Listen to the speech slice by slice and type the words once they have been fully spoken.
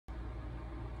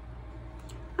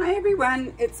Hi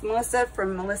everyone, it's Melissa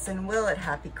from Melissa and Will at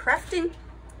Happy Crafting,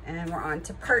 and we're on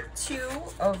to part 2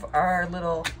 of our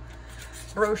little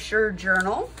brochure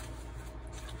journal.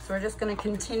 So we're just going to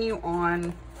continue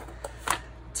on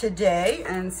today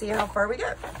and see how far we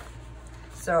get.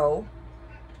 So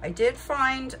I did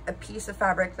find a piece of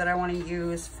fabric that I want to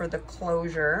use for the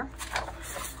closure.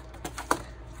 So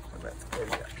let's close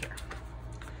it up here.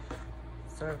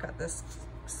 So I've got this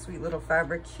sweet little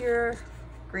fabric here.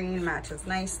 Green matches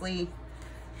nicely,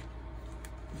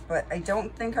 but I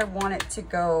don't think I want it to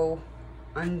go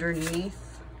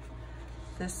underneath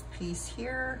this piece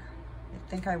here. I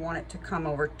think I want it to come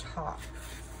over top.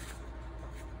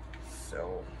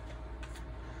 So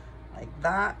like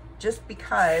that, just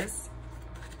because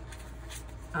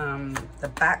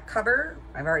the back cover,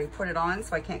 I've already put it on,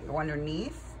 so I can't go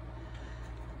underneath.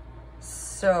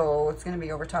 So it's gonna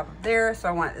be over top of there, so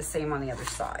I want it the same on the other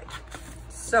side.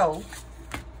 So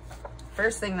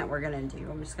first thing that we're gonna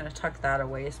do, I'm just gonna tuck that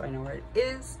away so I know where it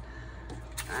is.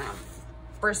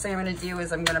 First thing I'm gonna do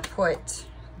is I'm gonna put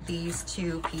these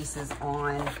 2 pieces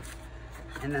on,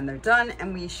 and then they're done,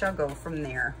 and we shall go from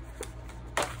there.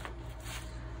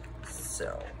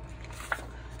 So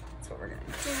that's what we're gonna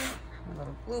do. A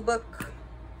little glue book,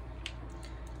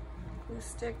 glue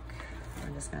stick.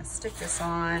 I'm just gonna stick this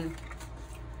on.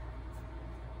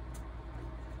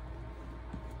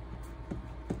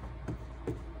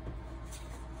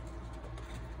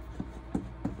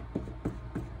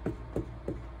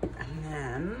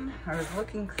 I was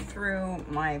looking through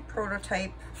my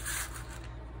prototype,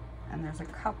 and there's a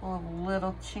couple of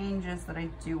little changes that I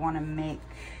do want to make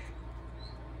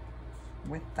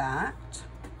with that.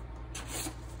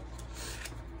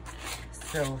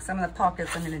 So some of the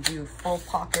pockets I'm going to do full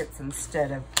pockets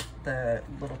instead of the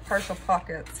little partial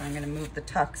pockets. I'm going to move the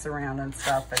tucks around and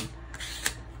stuff, and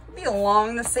be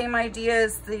along the same idea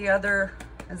as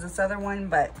this other one,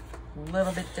 but a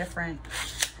little bit different,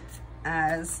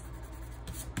 as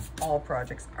all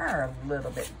projects are a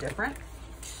little bit different.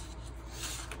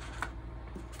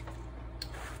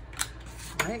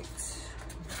 All right,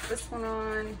 put this one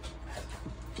on.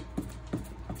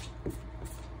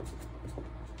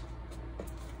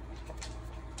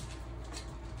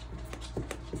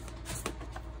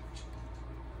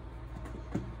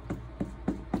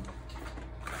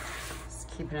 Just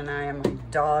keeping an eye on my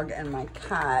dog and my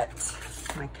cat.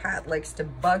 My cat likes to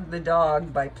bug the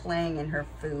dog by playing in her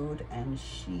food, and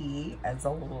she, as a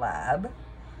lab,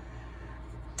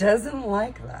 doesn't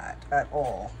like that at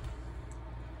all.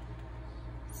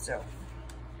 So,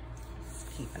 let's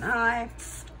keep an eye.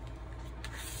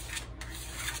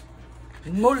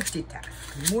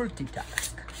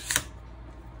 Multitask.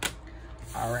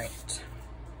 All right.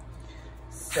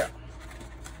 So,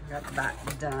 got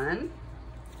that done.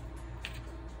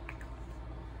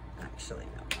 Actually,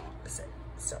 no.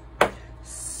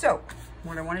 So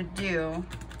what I want to do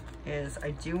is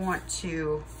I do want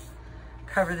to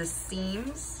cover the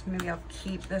seams. Maybe I'll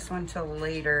keep this one till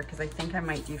later because I think I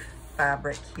might do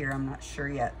fabric here. I'm not sure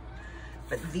yet.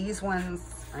 But these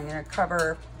ones, I'm going to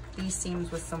cover these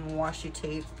seams with some washi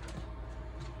tape.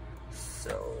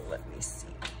 So let me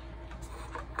see.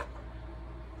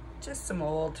 Just some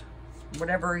old,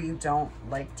 whatever you don't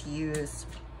like to use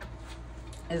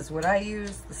is what I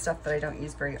use. The stuff that I don't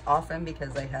use very often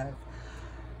because I have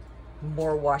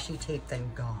more washi tape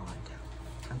than God,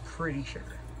 I'm pretty sure.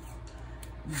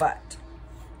 But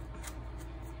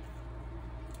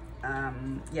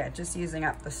yeah, just using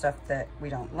up the stuff that we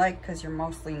don't like, because you're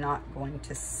mostly not going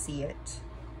to see it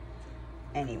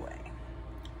anyway.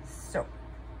 So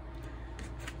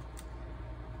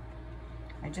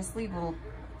I just leave little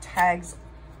tags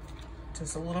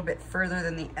just a little bit further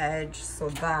than the edge, so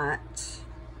that,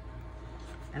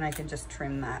 and I can just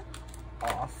trim that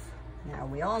off. Now,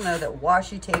 we all know that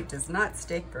washi tape does not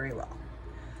stick very well.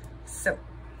 So, I'm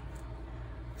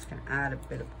just gonna add a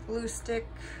bit of glue stick,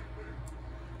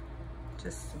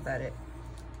 just so that it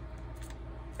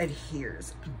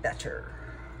adheres better.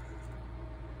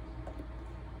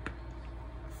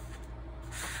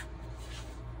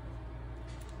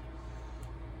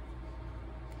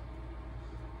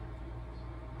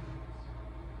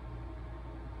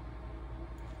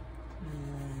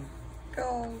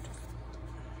 Go.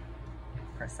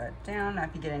 Press that down. Now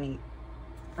if you get any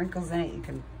wrinkles in it, you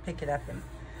can pick it up and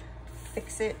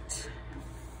fix it.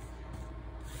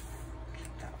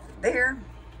 Keep that one there. Now,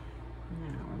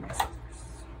 where are my scissors?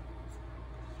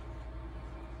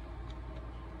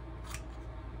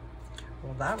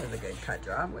 Well, that was a good cut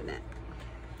job, wasn't it?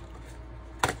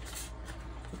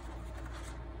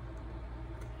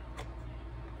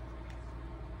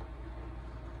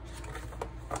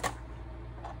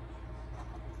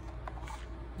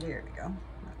 There we go.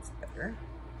 That's better.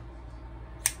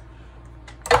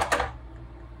 Okay.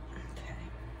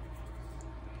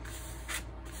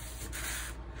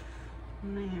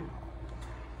 Now,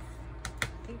 I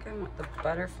think I want the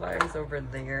butterflies over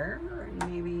there, and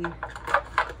maybe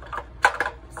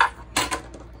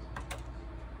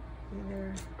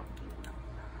either.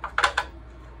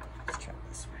 Let's try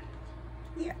this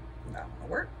one. Yeah, that will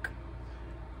work.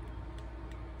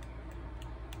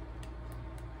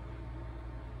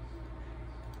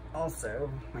 Also,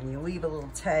 when you leave a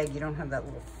little tag, you don't have that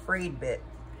little frayed bit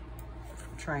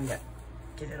from trying to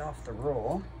get it off the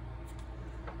roll.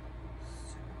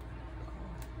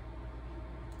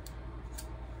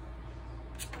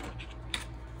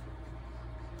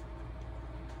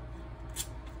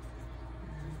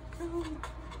 There we go.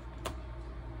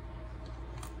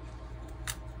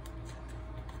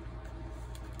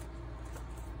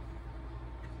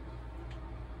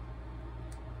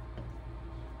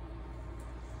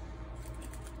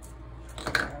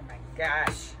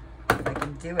 Gosh, if I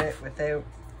can do it without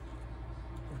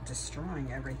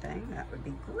destroying everything, that would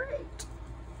be great.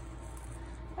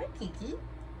 Hi, Kiki.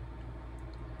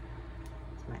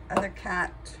 It's my other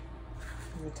cat,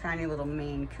 a tiny little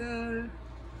Maine Coon.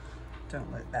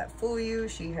 Don't let that fool you.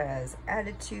 She has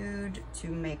attitude to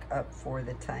make up for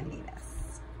the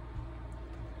tininess.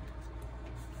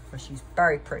 But she's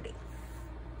very pretty.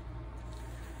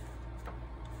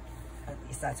 At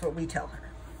least that's what we tell her.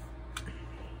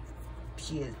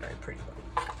 She is very pretty.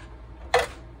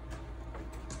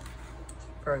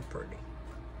 Very pretty.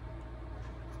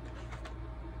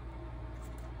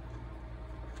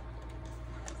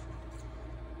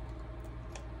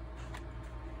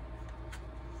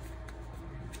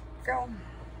 Go.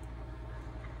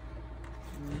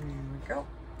 There we go.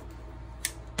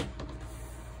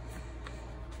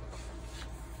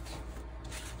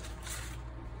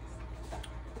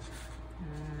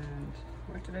 And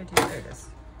what did I do? There it is.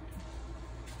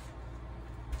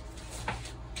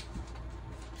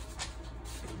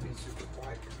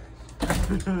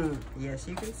 Yes,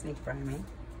 you can sneak by me.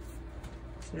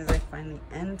 As soon as I find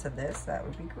the end to this, that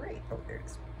would be great. Oh, there it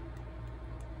is.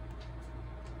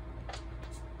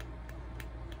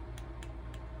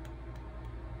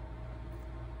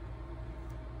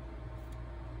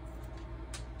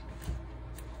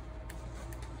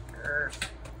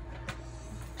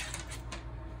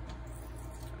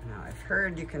 Now, I've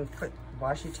heard you can put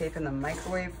washi tape in the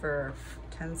microwave for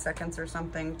 10 seconds or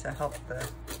something to help the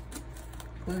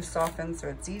glue soften so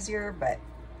it's easier, but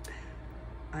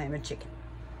I am a chicken.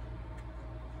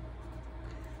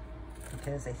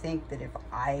 Because I think that if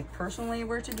I personally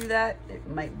were to do that, it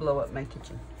might blow up my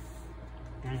kitchen.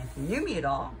 And if you knew me at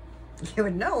all, you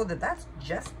would know that that's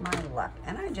just my luck.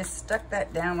 And I just stuck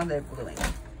that down without gluing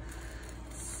it.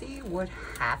 See what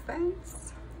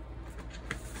happens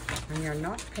when you're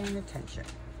not paying attention.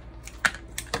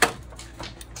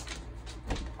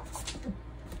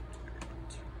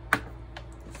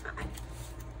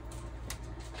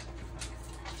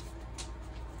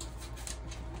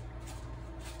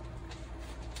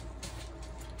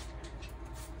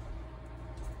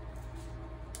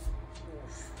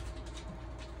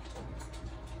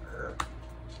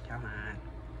 Come on.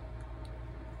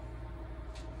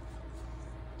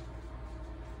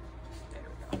 There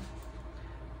we go.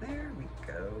 There we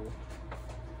go.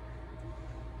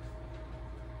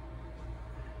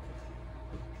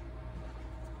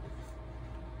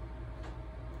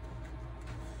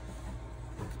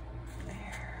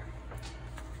 There.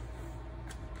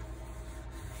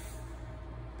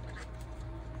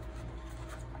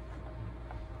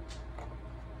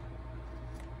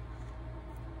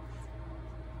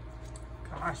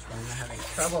 Gosh, I'm having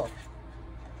trouble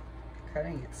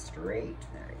cutting it straight.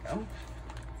 There we go.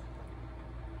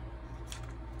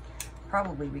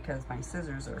 Probably because my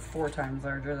scissors are 4 times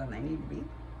larger than they need to be.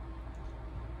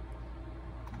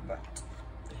 But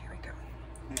there we go.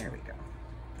 There we go.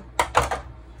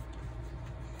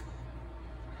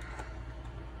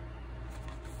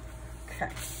 Okay.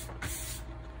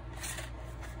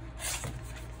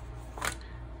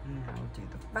 Now we'll do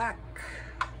the back.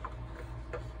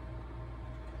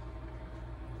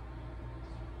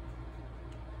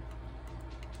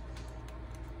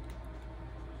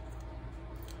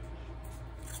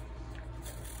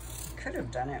 Could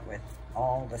have done it with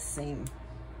all the same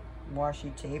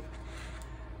washi tape,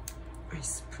 I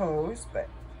suppose, but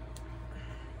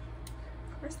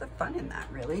where's the fun in that,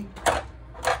 really?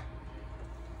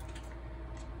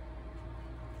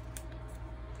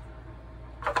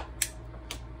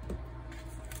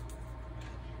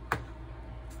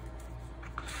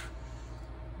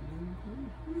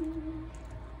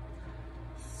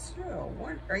 So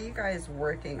what are you guys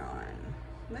working on?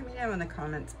 Let me know in the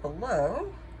comments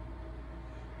below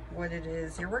what it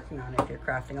is you're working on. If you're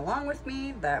crafting along with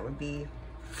me, that would be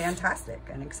fantastic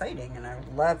and exciting, and I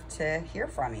would love to hear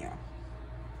from you.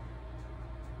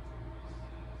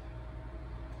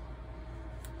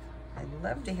 I'd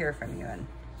love to hear from you and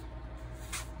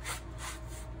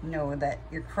know that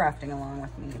you're crafting along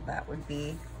with me. That would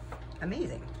be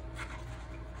amazing.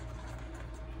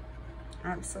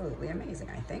 Absolutely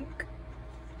amazing, I think.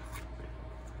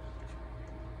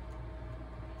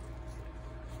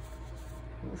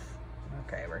 Oof.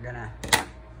 Okay, we're gonna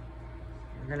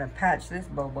patch this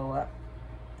bobo up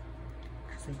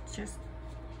because I just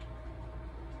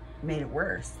made it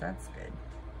worse. That's good.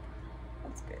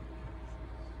 That's good.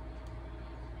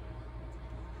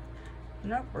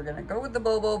 Nope, we're gonna go with the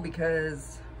bobo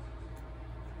because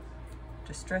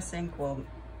Distress ink will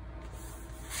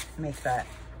make that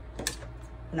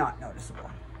not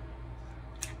noticeable.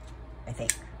 I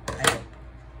think.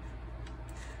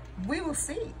 We will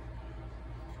see.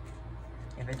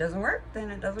 If it doesn't work,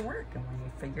 then it doesn't work, and we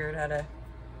figure out how to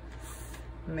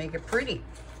make it pretty.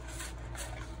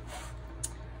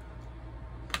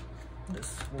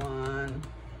 This one,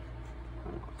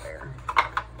 oh, there.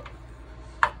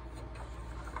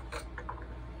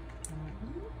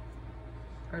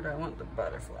 Or do I want the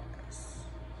butterflies?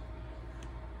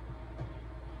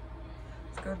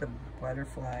 Let's go with the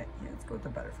butterfly. Yeah, let's go with the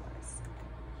butterflies.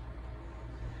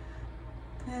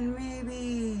 And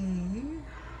maybe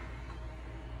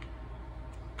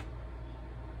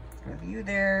with you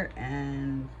there,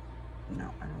 and no,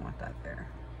 I don't want that there.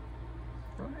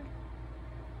 Right.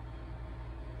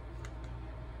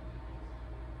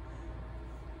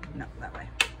 No, that way.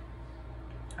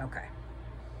 Okay.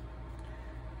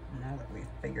 Now that we've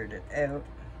figured it out,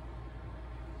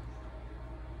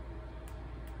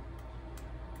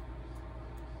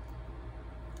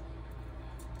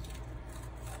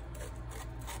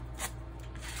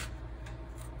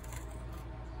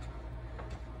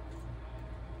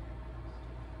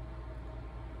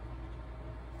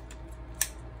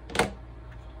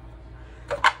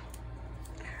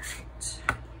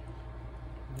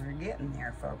 we're getting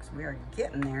there, folks. We are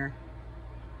getting there.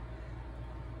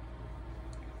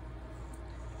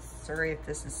 Sorry if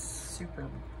this is super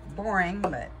boring,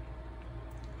 but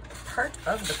part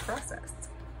of the process.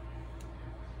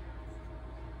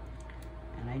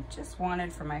 And I just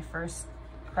wanted, for my first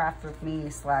craft with me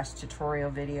 / tutorial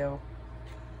video,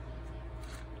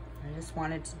 I just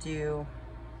wanted to do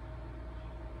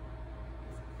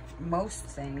most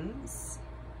things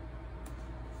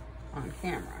on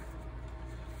camera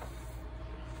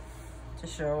to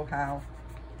show how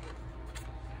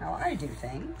I do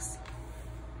things.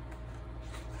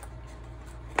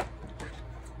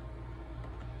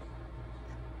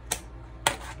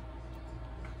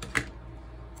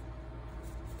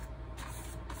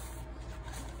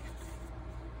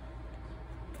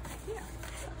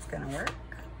 Gonna work.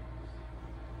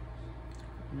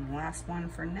 And the last one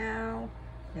for now.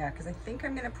 Yeah, because I think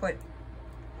I'm gonna put,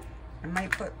 I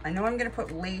know I'm gonna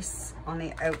put lace on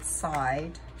the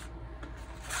outside,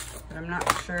 but I'm not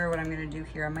sure what I'm gonna do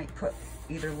here. I might put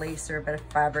either lace or a bit of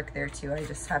fabric there too. I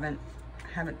just haven't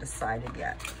decided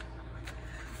yet.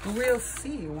 We'll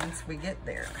see once we get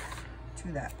there to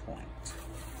that point.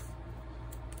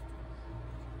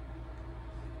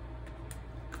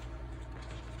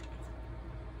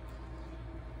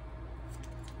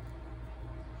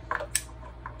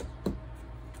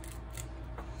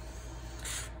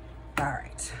 All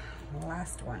right,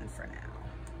 last one for now.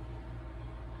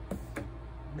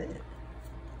 Blech.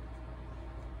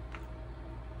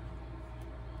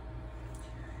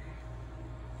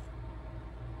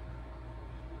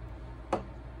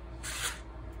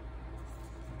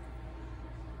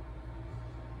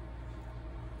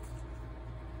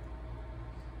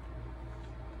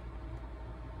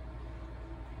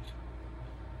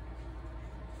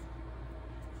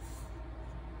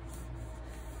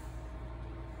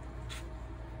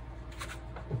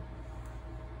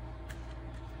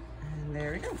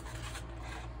 There we go.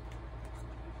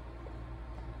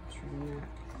 Trim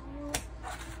that.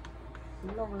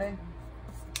 Lovely.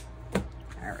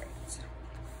 All right.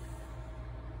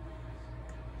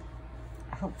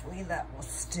 Hopefully that will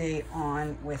stay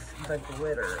on with the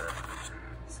glitter.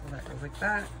 So that goes like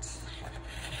that.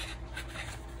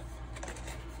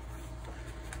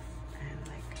 And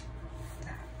like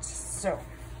that. So.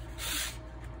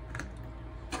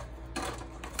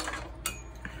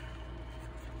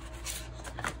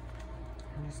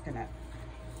 Gonna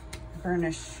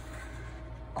burnish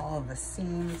all of the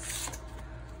seams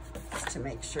just to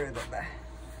make sure that the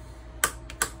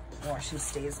washi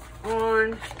stays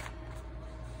on.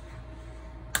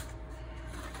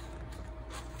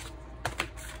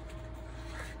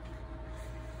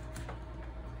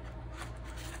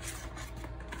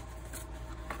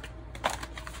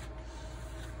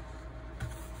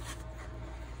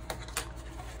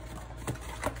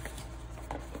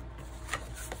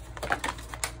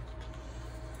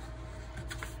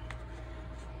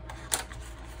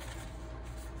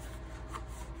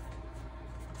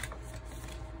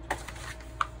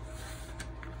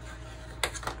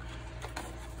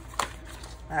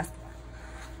 Last one.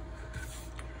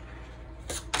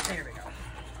 There we go.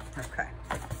 Okay.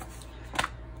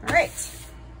 All right.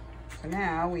 So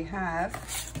now we have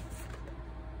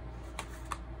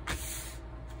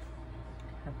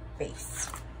our base.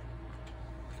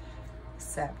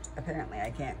 Except apparently I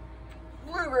can't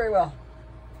glue very well.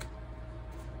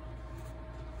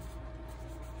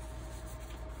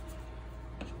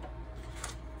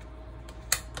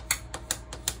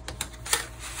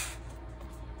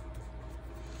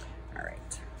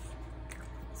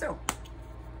 So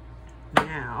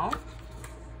now,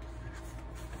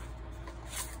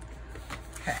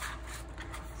 okay,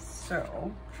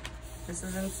 so this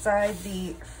is inside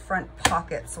the front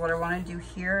pocket. So what I want to do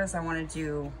here is I want to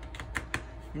do,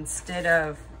 instead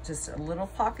of just a little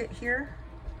pocket here,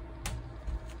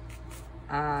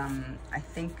 I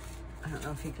don't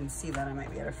know if you can see that, I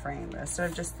might be out of frame, but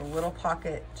instead of just the little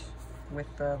pocket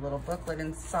with the little booklet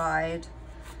inside,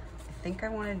 I think I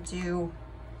want to do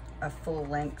a full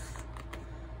length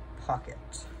pocket.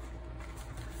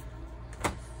 I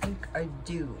think I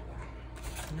do.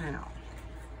 Now,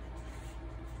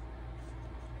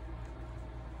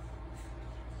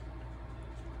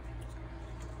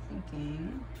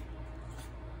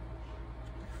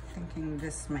 thinking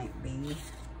this might be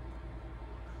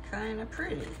kind of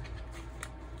pretty.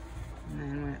 And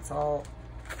then when it's all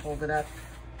folded up,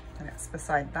 and it's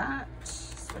beside that,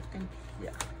 so I think,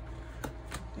 yeah.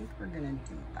 I think we're gonna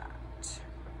do that. So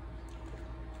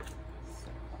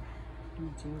I'm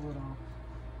gonna do a little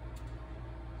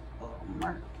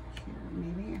mark here,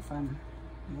 maybe, if I'm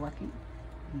lucky.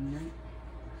 No.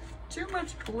 Too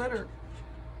much glitter.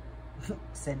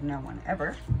 Said no one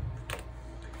ever.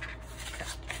 Okay.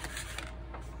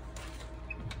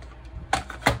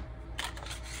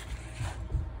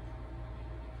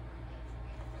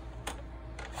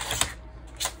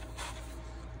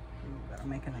 Ooh, that'll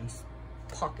make a nice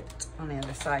pocket on the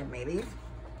other side, maybe.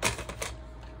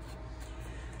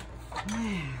 Now,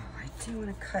 I do want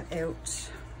to cut out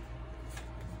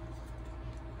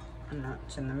a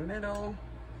notch in the middle.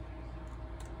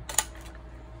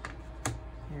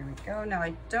 There we go. Now,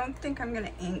 I don't think I'm going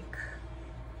to ink.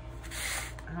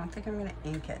 I don't think I'm going to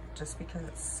ink it just because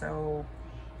it's so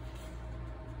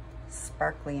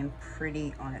sparkly and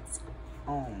pretty on its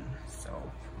own. So,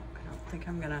 I don't think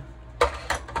I'm going to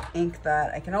ink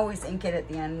that. I can always ink it at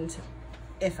the end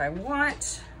if I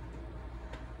want,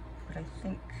 but I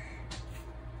think,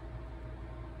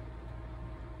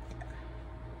 yeah.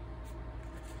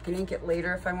 I can ink it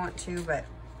later if I want to, but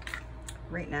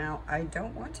right now I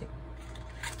don't want to.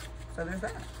 So there's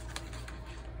that.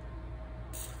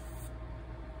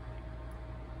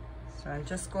 So I'm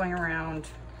just going around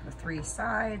the 3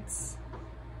 sides.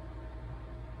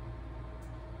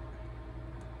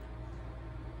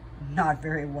 Not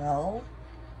very well,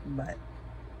 but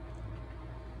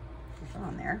it's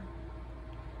on there.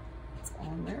 It's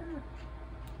on there.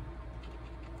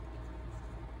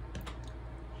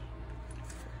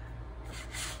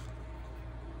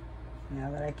 Now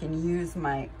that I can use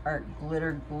my art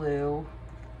glitter glue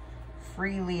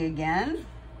freely again,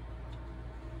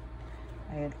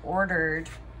 I had ordered,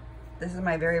 this is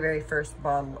my very, very first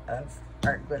bottle of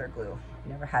art glitter glue. I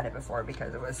never had it before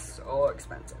because it was so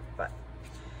expensive, but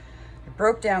it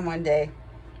broke down one day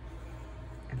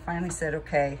and finally said,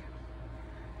 okay,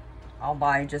 I'll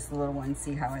buy just a little one,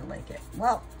 see how I like it.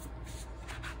 Well,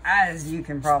 as you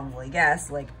can probably guess,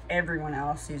 like everyone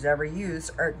else who's ever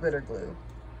used art glitter glue,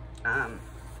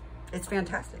 it's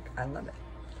fantastic. I love it.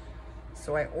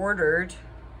 So I ordered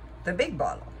the big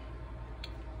bottle.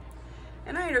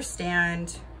 And I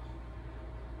understand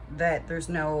that there's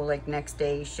no like next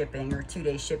day shipping or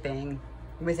 2-day shipping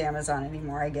with Amazon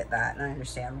anymore. I get that and I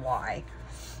understand why.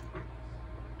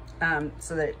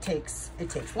 So that it takes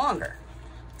longer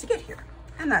to get here,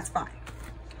 and that's fine.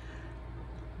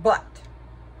 But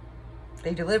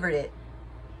they delivered it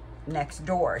next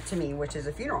door to me, which is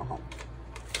a funeral home.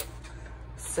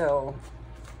 So,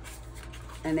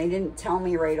 and they didn't tell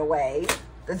me right away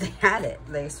that they had it.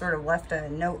 They sort of left a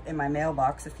note in my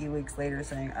mailbox a few weeks later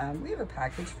saying, we have a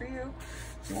package for you.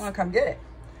 You want to come get it?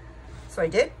 So I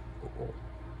did.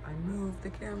 I moved the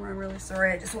camera, I'm really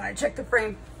sorry. I just want to check the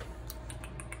frame.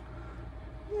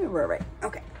 Yeah, we're right,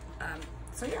 okay.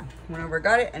 So yeah, went over,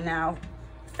 got it, and now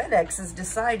FedEx has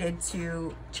decided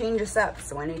to change this up.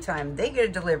 So anytime they get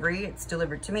a delivery, it's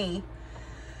delivered to me.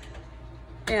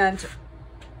 And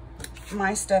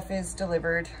my stuff is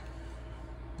delivered,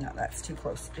 no, that's too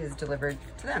close, is delivered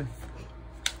to them.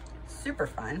 Super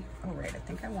fun. Oh, right, I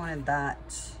think I wanted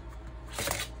that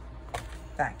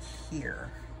back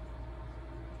here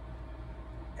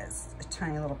as a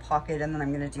tiny little pocket, and then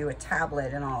I'm gonna do a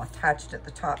tablet and I'll attach it at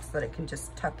the top so that it can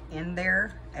just tuck in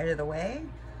there out of the way.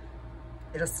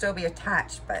 It'll still be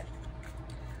attached, but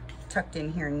tucked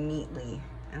in here neatly.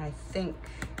 And I think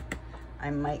I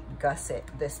might gusset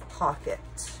this pocket.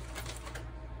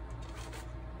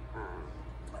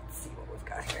 Let's see what we've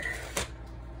got here.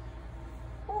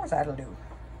 Oh, that'll do.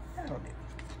 That'll do.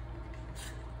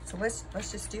 So let's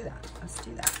just do that. Let's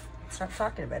do that. Stop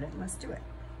talking about it and let's do it.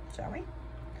 Shall we?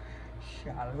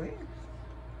 Shall we?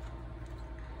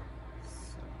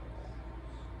 So,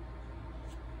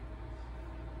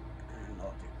 and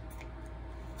I'll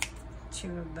do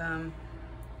 2 of them.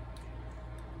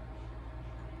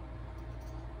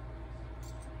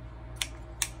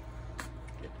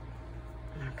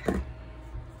 Okay.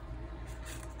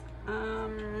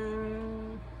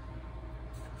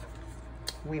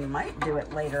 We might do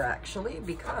it later actually,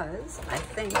 because I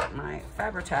think my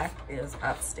Fabri-Tac is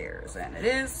upstairs, and it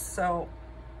is, so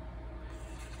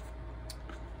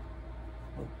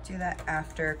we'll do that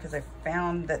after, because I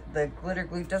found that the glitter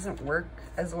glue doesn't work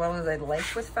as well as I'd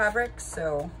like with fabric,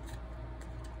 so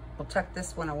we'll tuck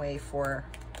this one away for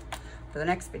the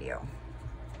next video,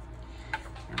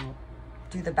 and we'll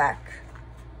do the back,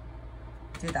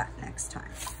 do that next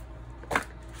time.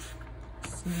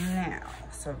 So now,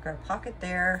 so I've got a pocket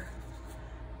there,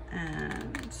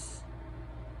 and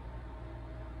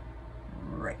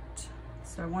right.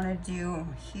 So I want to do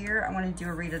here, I want to do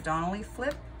a Rita Donnelly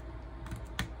flip,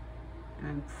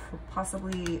 and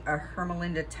possibly a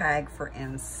Hermelinda tag for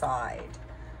inside.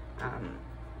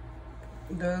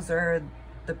 Those are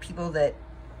the people that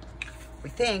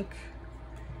we think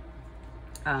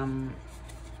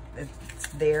it's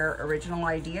their original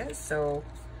ideas, so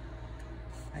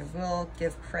I will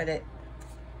give credit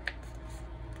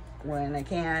when I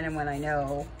can and when I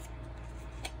know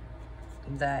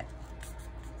that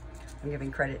I'm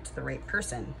giving credit to the right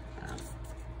person.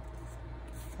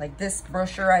 Like this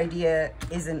brochure idea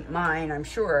isn't mine, I'm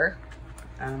sure.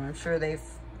 I'm sure they've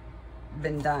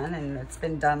been done, and it's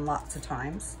been done lots of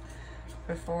times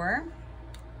before.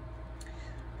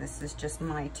 This is just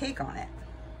my take on it.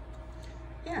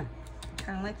 Yeah, I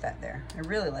kind of like that there. I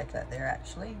really like that there,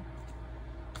 actually.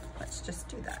 Let's just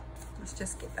do that. Let's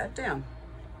just get that down.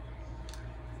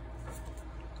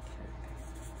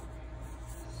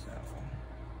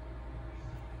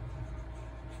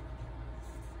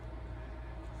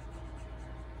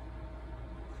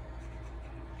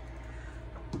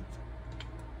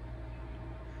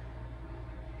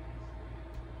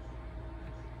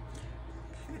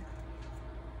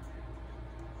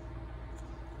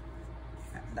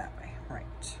 That way,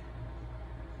 right.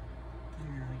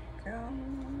 There we go.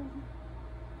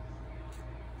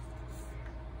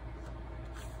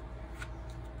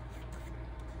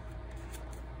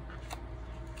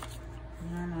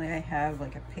 Normally I have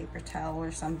like a paper towel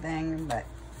or something, but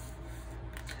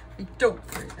I don't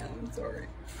right now, I'm sorry.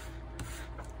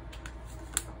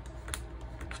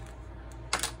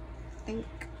 I think,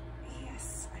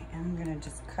 yes, I am gonna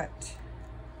just cut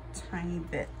a tiny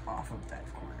bit off of that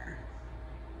corner.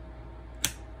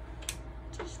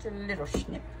 Just a little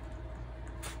snip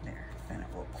there, then it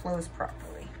will close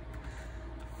properly.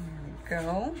 There we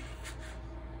go.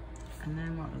 And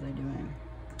then what was I doing?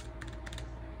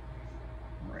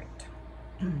 Right.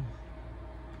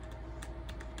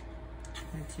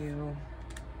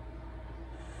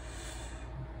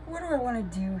 What do I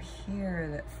want to do here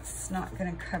that's not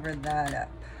going to cover that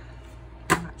up?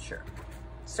 I'm not sure.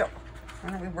 So why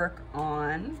don't we work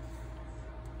on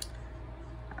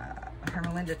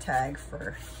Hermelinda tag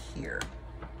for here.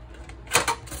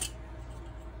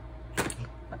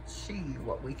 Let's see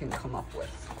what we can come up with.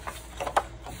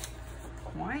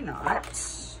 Why not?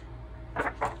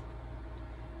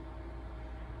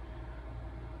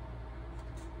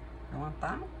 I want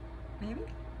that? Maybe?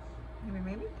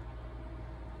 Maybe?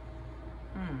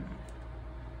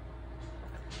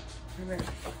 Maybe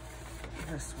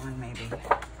this one, maybe.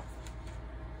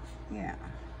 Yeah.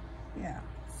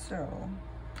 So,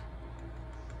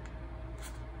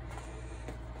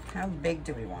 how big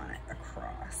do we want it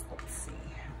across? Let's see.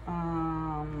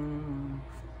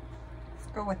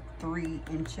 Let's go with 3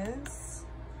 inches.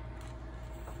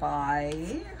 by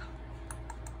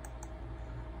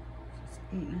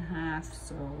 8.5,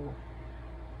 so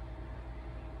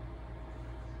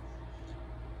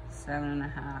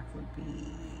 7.5 would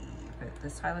be about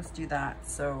this high. Let's do that.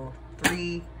 So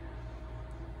 3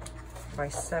 by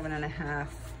 7.5.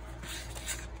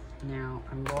 Now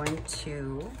I'm going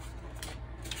to,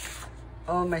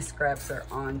 all my scraps are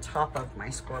on top of my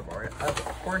scoreboard. Of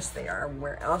course they are.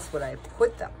 Where else would I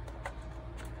put them?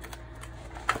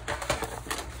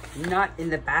 Not in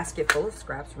the basket full of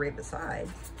scraps right beside.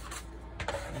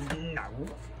 No.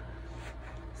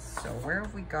 So where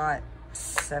have we got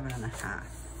 7.5?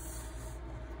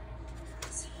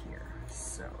 It's here.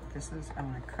 So this is, I'm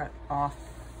gonna cut off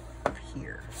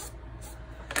here.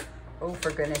 Oh,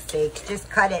 for goodness sake, just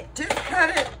cut it. Just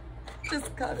cut it.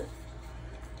 Just cut it.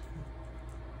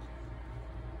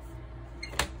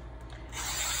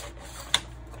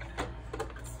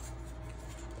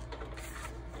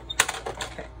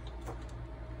 Okay.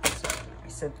 So I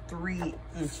said 3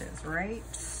 inches, right?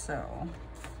 So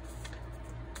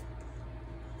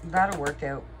that'll work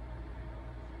out.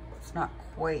 It's not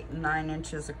quite 9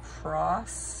 inches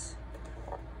across.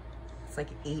 It's like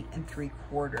 8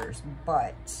 3/4,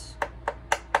 but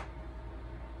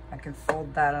I can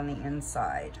fold that on the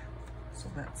inside. So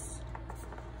let's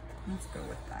go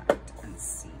with that and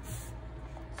see.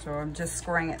 So I'm just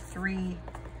scoring at 3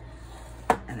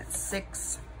 and it's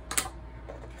 6.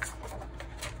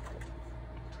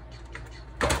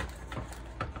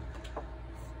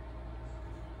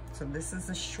 So this is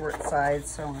the short side,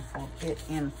 so I'm gonna fold it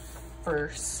in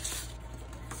first.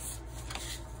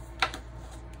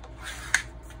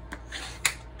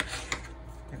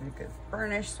 Give it a good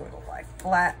burnish so it'll lie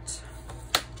flat.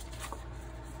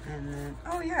 And then,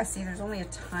 oh yeah, see there's only a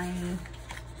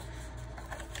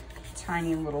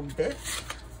tiny little bit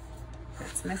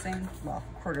that's missing. Well,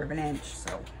 1/4 of an inch,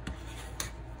 so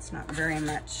it's not very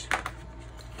much.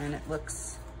 And it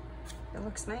looks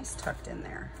nice tucked in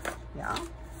there. Yeah.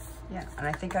 Yeah, and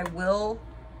I think I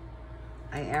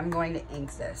am going to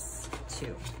ink this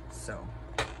too. So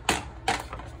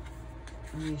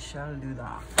we shall do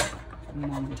that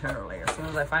momentarily as soon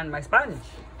as I find my sponge,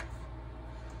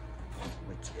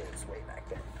 which is way back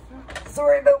there.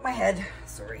 Sorry about my head,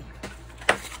 sorry.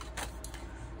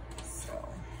 So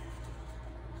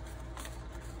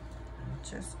I'm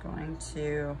just going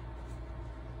to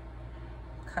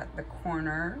cut the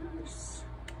corners.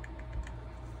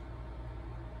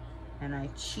 And I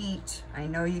cheat. I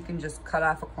know you can just cut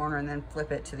off a corner and then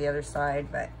flip it to the other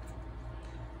side, but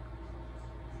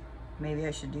maybe I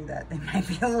should do that. They might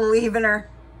be a little evener.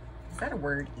 Is that a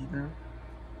word, evener?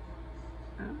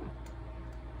 Oh.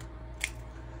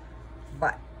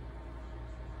 But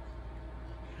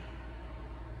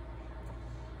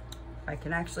if I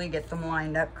can actually get them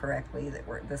lined up correctly,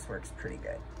 this works pretty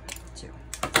good too.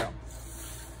 So.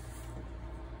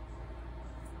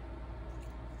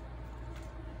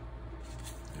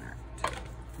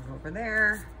 Over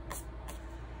there,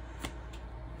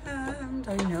 and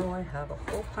I know I have a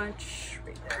hole punch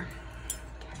right there.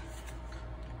 Okay.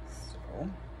 So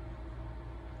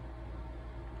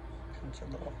punch a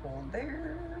little hole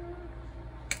there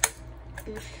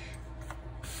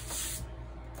ish.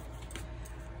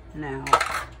 Now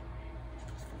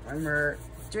when we're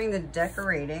doing the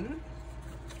decorating,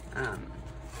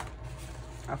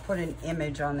 I'll put an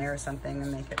image on there or something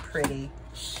and make it pretty.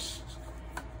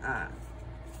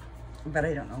 But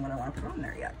I don't know what I want to put on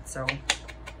there yet, so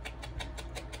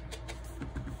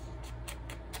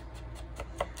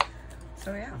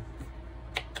yeah,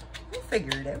 we'll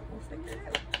figure it out. We'll figure it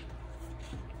out.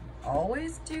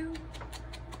 Always do.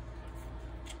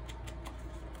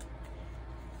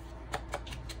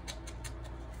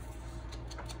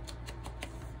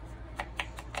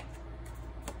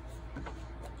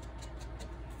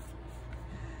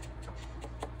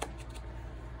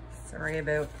 Sorry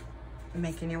about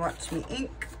making you watch me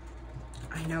ink.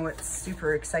 I know it's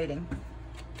super exciting,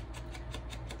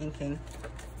 inking.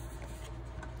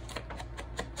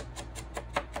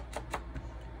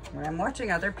 When I'm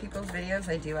watching other people's videos,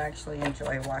 I do actually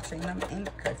enjoy watching them ink.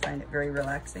 I find it very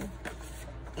relaxing.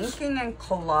 Inking and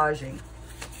collaging.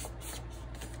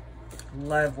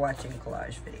 Love watching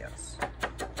collage videos.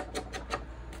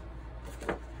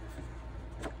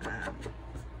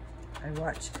 I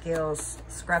watch Gail's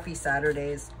Scrappy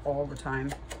Saturdays all the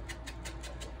time.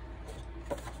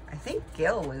 I think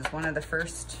Gail was one of the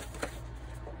first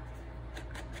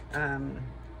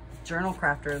journal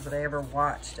crafters that I ever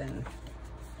watched, and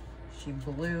she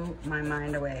blew my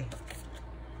mind away.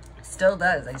 Still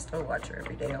does. I still watch her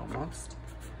every day almost.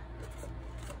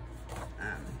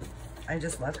 I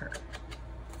just love her.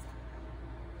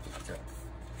 So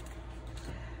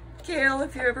Gail,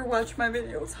 if you ever watch my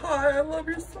videos, hi, I love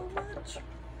you so much.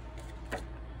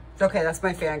 Okay, that's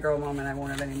my fangirl moment. I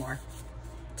won't have any more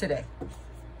today.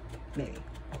 Maybe.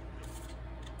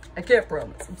 I can't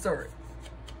promise. I'm sorry.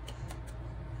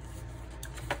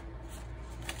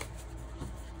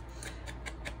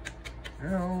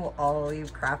 Oh, all you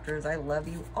crafters, I love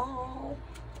you all.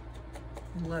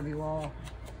 Love you all.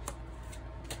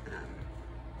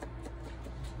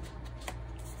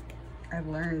 I've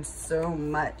learned so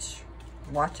much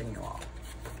watching you all.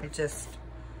 It just,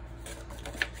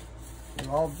 you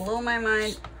all blow my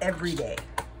mind every day.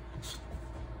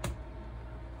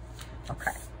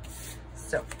 Okay,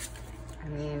 so, I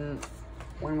mean,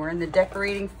 when we're in the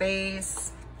decorating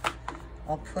phase,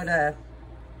 I'll put a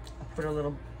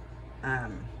little,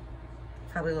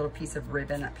 probably a little piece of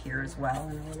ribbon up here as well,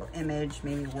 and a little image,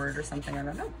 maybe a word or something, I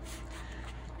don't know.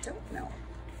 Don't know.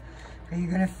 Are you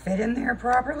gonna fit in there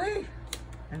properly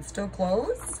and still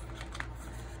close?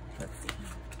 Let's see.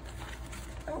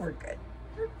 Oh, we're good.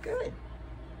 We're good.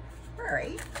 All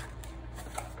right.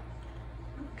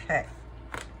 Okay.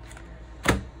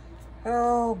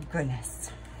 Oh,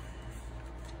 goodness.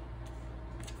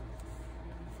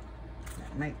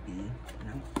 That might be,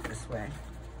 no, this way.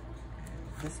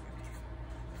 And this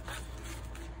way.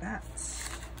 That's,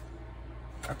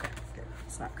 okay, good.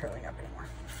 It's not curling up anymore.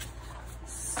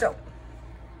 So,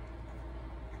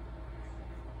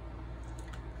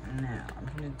 now I'm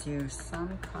going to do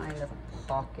some kind of a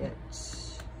pocket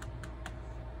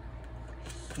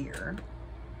here.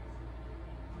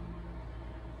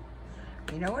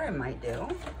 You know what I might do?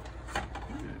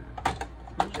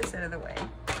 Move this out of the way.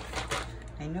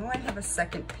 I know I have a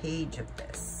second page of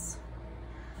this.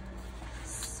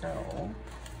 So,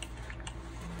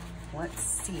 let's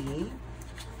see.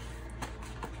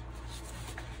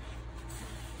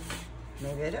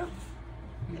 Maybe I don't.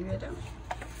 Maybe I don't.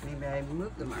 Maybe I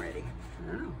moved them already.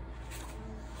 I don't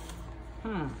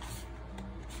know.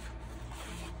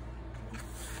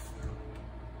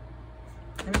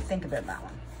 Let me think about that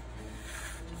one.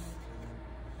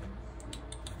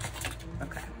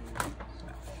 Okay. So,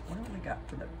 what have we got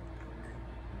for the...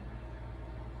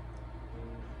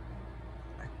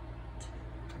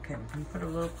 Okay, we can put a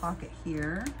little pocket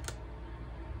here.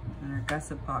 And our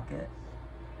gusset pocket.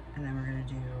 And then we're going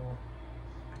to do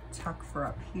a tuck for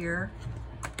up here.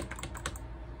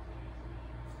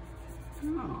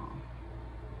 Oh.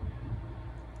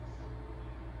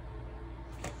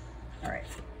 All right.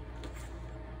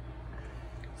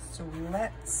 So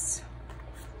let's,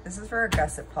 this is for our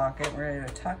gusset pocket. We're going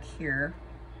to tuck here.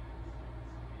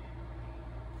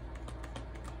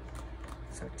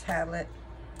 So tablet,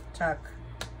 tuck.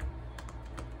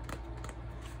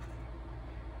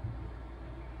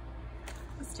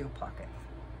 Let's do a pocket.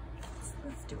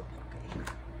 Let's do a pocket here.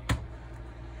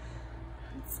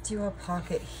 Let's do a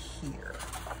pocket here.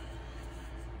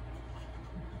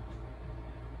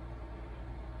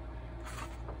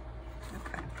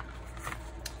 Okay.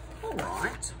 All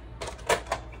right.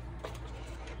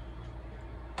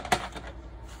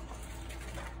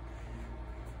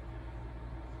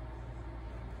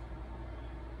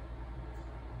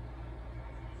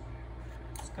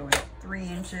 Let's go with 3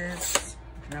 inches.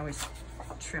 We can always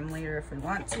trim later if we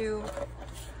want to.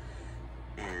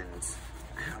 And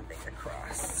how big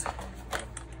across?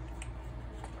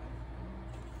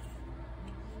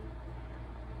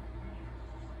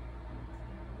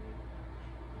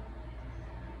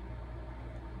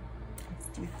 Let's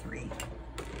do 3.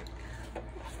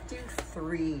 Let's do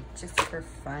 3 just for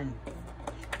fun.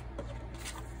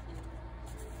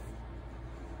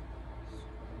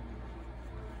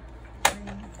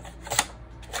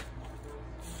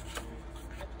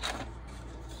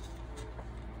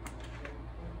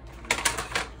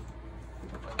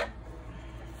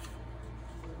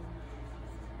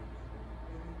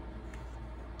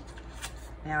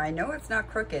 Now I know it's not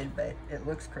crooked, but it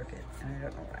looks crooked, and I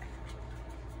don't know why.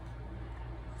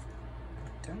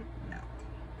 I don't know.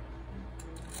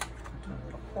 Do a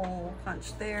little hole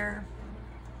punch there.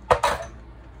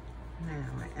 Now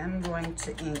I am going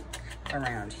to ink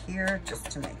around here just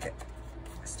to make it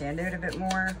stand out a bit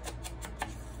more.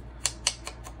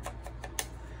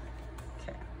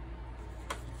 Okay.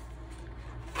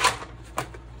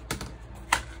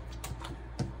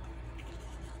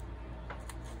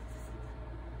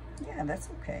 Yeah, that's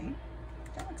okay.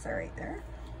 That looks all right there.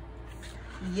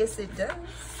 Yes, it does.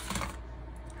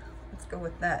 Let's go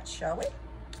with that, shall we?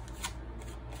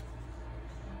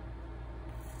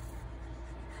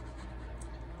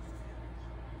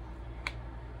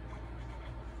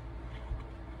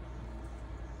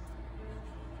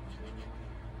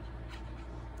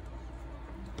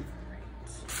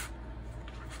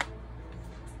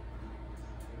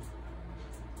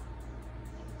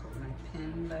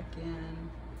 back in.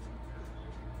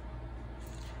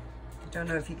 I don't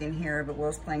know if you can hear, but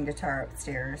Will's playing guitar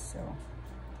upstairs, so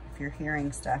if you're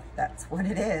hearing stuff, that's what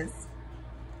it is.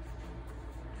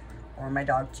 Or my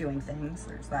dog chewing things,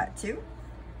 there's that too.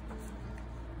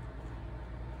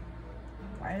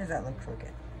 Why does that look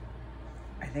crooked?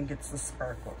 I think it's the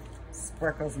sparkle.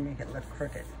 Sparkles make it look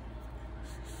crooked.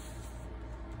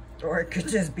 Or it could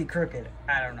just be crooked.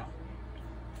 I don't know.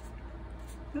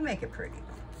 We'll make it pretty.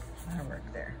 That'll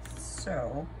work there.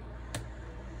 So,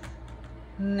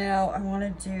 now I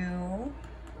want to do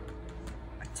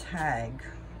a tag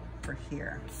for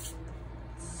here.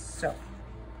 So,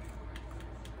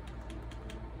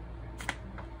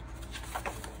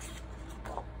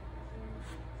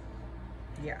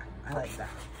 yeah, I like that.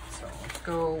 So let's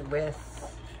go with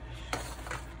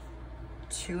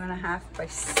 2.5 by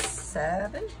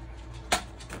 7,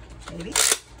 maybe,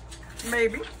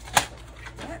 maybe.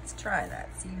 Let's try that,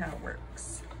 see how it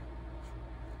works.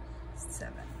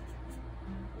 7,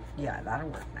 yeah, that'll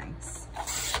work nice.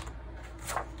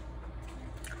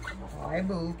 Hi,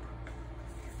 boo.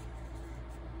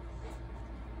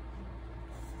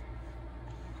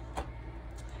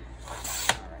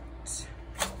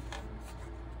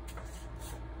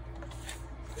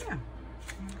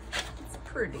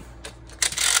 Pretty.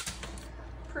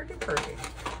 Pretty, pretty.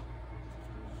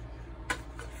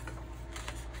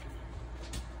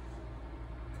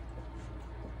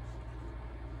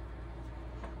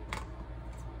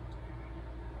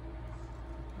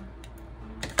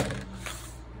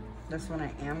 This one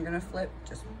I am gonna flip,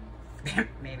 just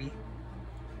maybe.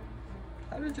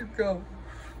 How did you go?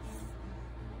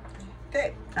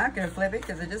 Okay, not gonna flip it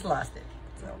because I just lost it,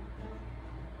 so.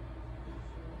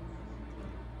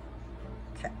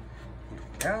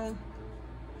 Go.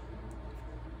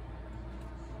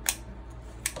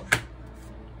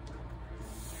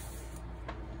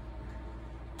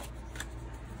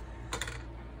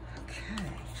 Okay.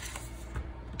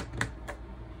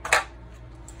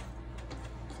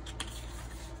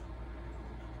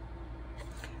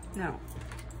 No,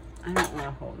 I don't want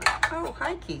to hold it. Oh,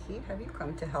 hi Kiki. Have you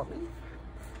come to help me?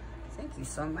 Thank you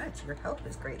so much. Your help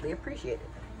is greatly appreciated.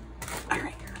 All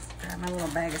right, let's grab my little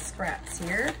bag of scraps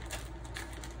here.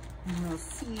 And we'll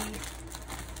see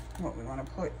what we want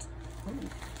to put. Ooh,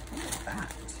 what is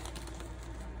that?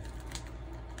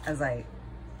 As I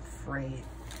fray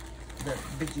the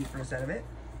bejeepers out of it.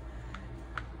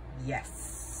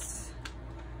 Yes.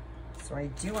 So I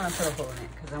do want to put a hole in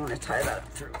it because I want to tie that up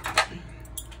through.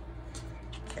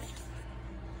 Okay.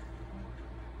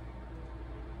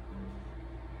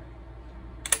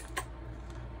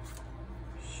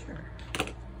 Sure.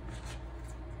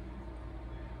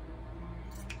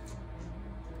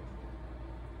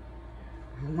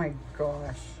 Oh my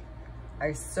gosh.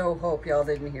 I so hope y'all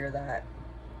didn't hear that.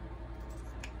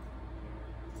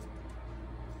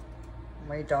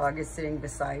 My dog is sitting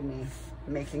beside me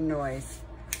making noise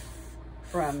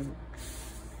from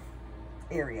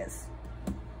areas.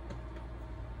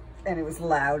 And it was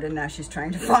loud and now she's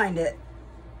trying to find it.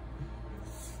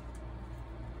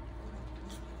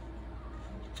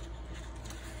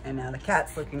 And now the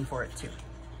cat's looking for it too.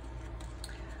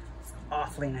 It's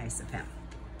awfully nice of him.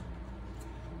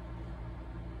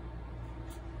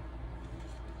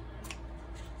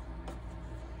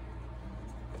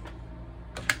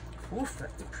 Oof,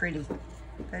 that's pretty.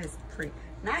 That is pretty.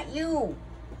 Not you!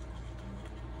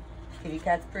 Kitty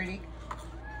cat's pretty?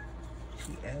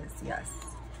 She is, yes.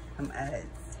 Is.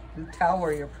 You tell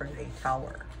her you're pretty. Tell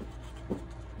her.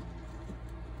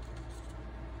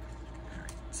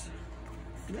 Alright.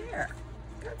 There.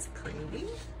 That's pretty.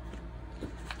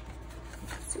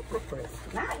 Super pretty.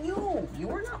 Not you! You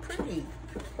are not pretty.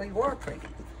 Well, you are pretty.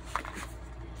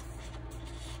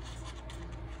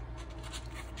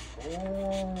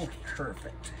 Oh,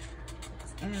 perfect.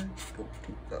 And go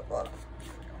to the bottom.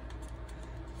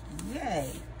 Yay.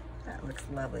 That looks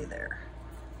lovely there.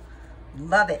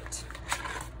 Love it.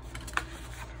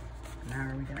 Now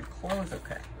are we gonna close?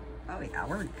 Okay. Oh yeah,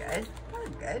 we're good. We're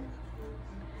good.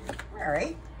 All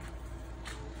right.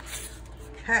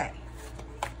 Okay.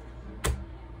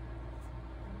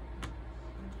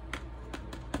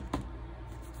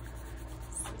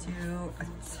 Let's do a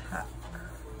tuck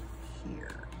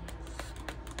here.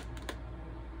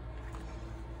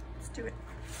 Let's do it.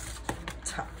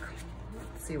 Tuck.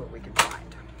 Let's see what we can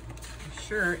find. I'm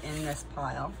sure in this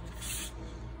pile.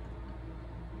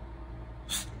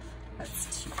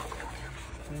 That's too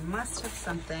big. We must have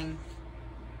something.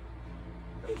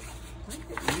 Ooh,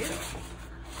 look at you.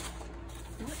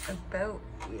 What about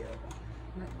you?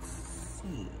 Let's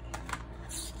see.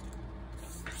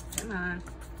 Come on.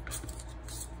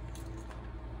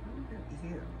 What about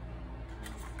you?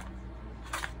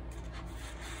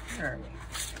 Where are we?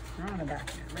 We're on the back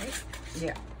here, right?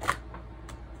 Yeah.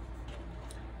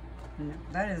 No,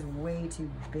 that is way too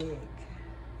big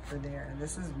for there.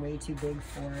 This is way too big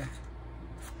for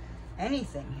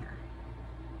anything here.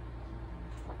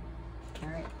 All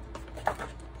right,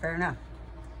 fair enough.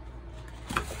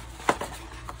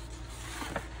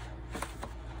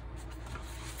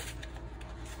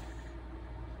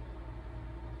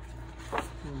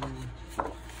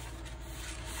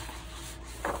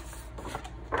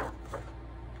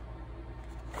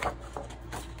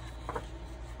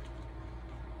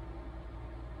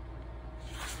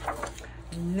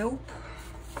 Nope.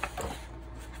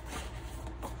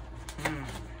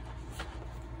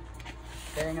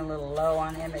 Getting a little low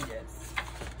on images.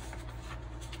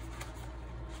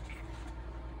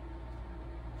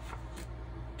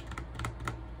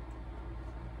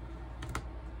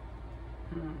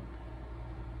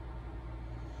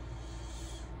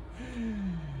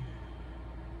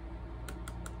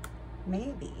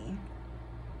 Maybe.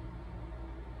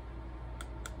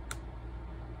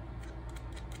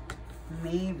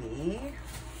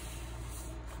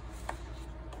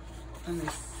 Let me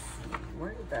see.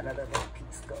 Where did that other little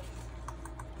piece go?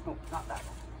 Oh, not that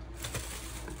one.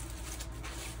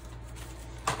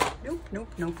 Nope,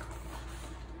 nope, nope.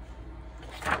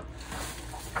 I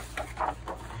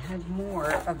had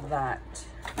more of that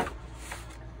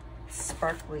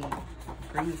sparkly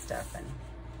green stuff, and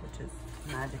which has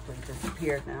magically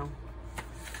disappeared now.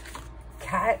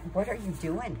 Cat, what are you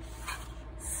doing?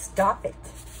 Stop it.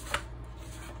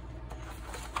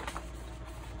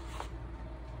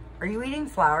 Are you eating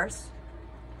flowers?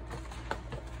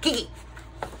 Kiki!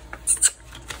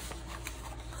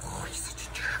 Oh, you're such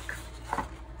a jerk.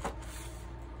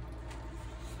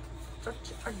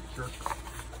 Such a jerk.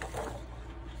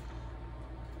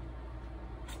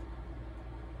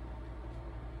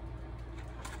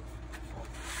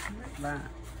 Like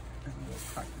that. A little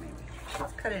tuck maybe.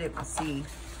 Let's cut it and see.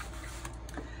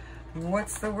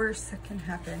 What's the worst that can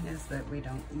happen is that we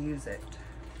don't use it.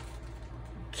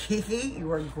 Kiki, you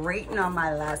were grating on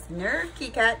my last nerve,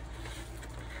 Kiki Cat.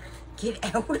 Get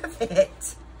out of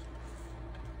it.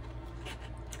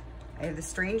 I have the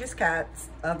strangest cats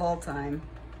of all time.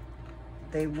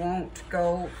 They won't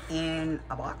go in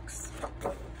a box.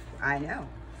 I know.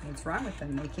 What's wrong with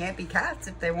them? They can't be cats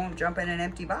if they won't jump in an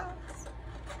empty box.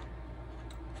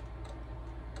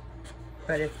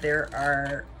 But if there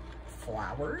are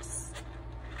flowers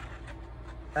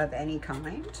of any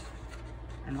kind,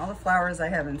 and all the flowers I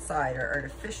have inside are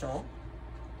artificial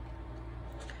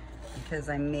because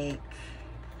I make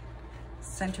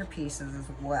centerpieces as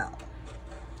well.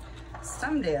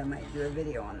 Someday I might do a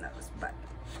video on those, but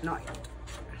not yet.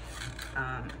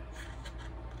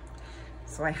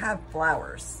 So I have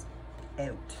flowers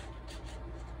out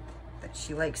that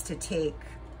she likes to take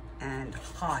and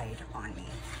hide on me.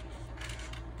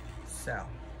 So,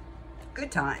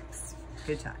 good times,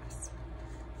 good times.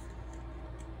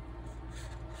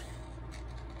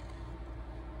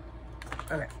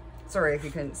 Okay, sorry if you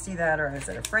couldn't see that or is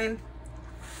it a frame.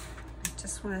 I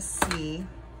just want to see,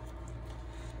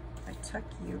 I tuck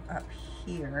you up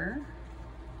here.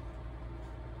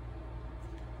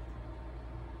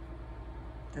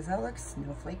 Does that look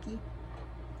snowflakey?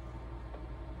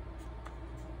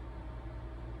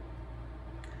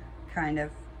 Kind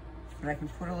of, but I can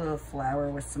put a little flower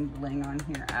with some bling on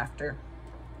here after.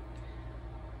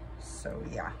 So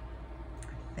yeah,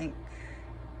 I think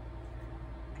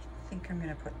I'm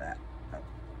gonna put that up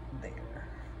there.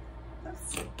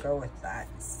 Let's go with that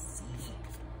and see.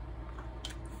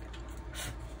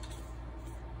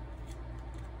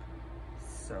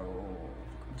 So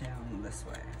down this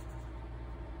way.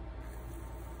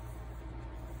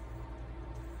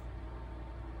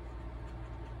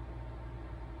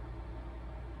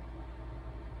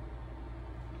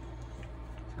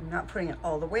 I'm not putting it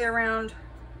all the way around,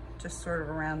 just sort of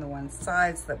around the one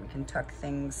side so that we can tuck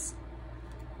things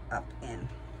up in.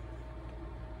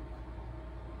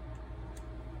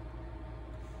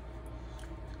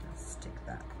 I'll stick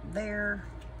that there.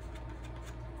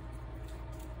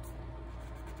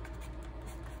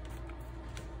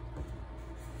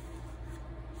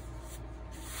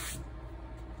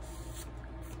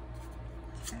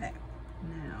 Okay,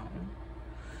 now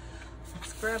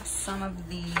let's grab some of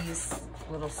these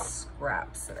little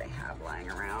scraps that I have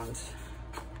lying around.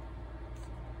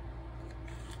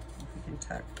 We can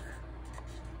tuck,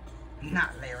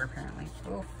 not there apparently.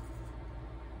 Oof.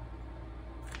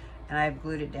 And I've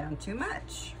glued it down too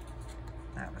much.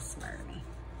 That was smart of me.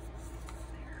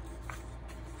 There.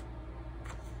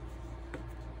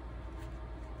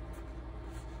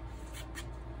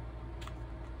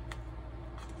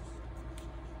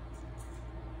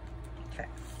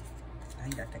 I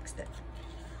think I fixed it.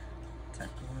 Tuck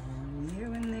a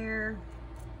little U in there.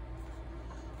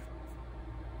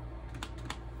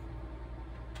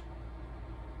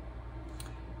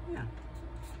 Yeah.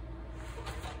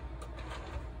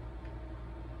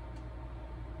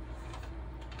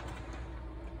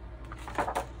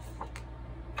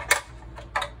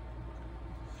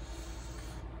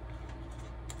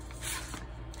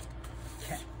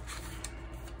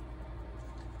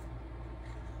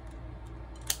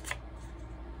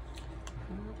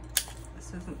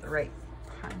 This isn't the right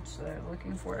punch that I was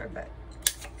looking for, but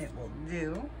it will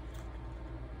do.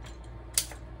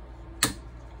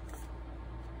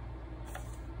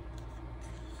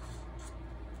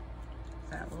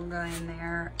 That will go in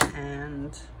there,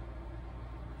 and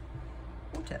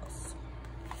what else?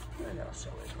 What else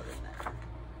shall we put in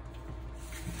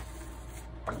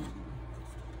there?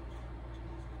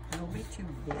 It'll be too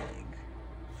big.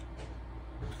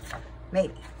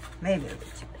 Maybe it'll be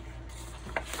too big.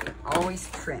 Always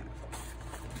trim.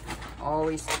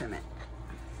 Always trim it.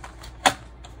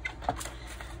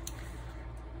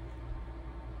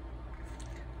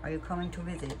 Are you coming to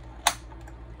visit?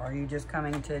 Or are you just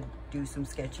coming to do some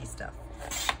sketchy stuff?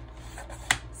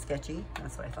 Sketchy?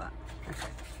 That's what I thought. Okay.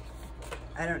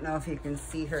 I don't know if you can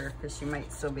see her because she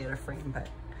might still be at a frame, but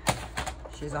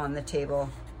she's on the table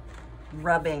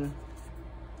rubbing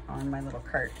on my little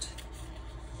cart.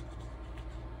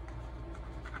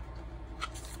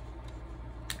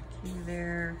 You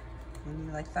there, and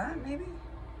you like that maybe?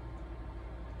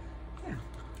 Yeah,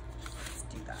 let's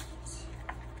do that.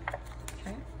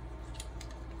 Okay,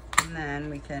 and then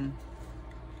we can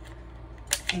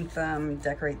ink them,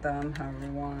 decorate them however we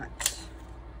want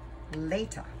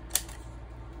later.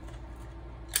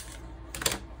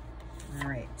 All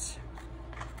right,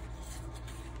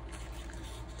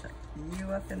 tuck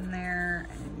you up in there,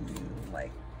 and you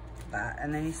like that,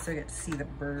 and then you still get to see the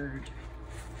bird.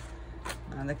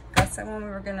 The gusset one we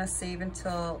were gonna save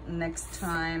until next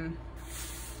time,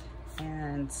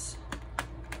 and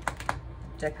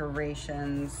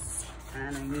decorations,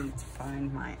 and I need to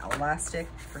find my elastic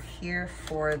for here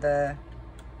for the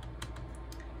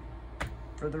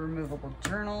removable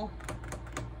journal.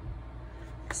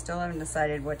 Still haven't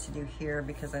decided what to do here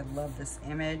because I love this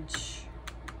image,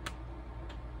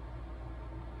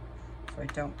 so I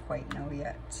don't quite know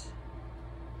yet.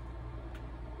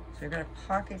 So we've got a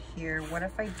pocket here. What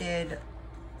if I did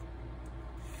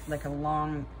like a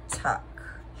long tuck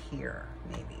here,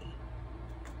 maybe?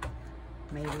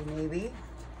 Maybe.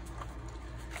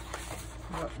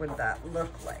 What would that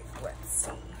look like? Let's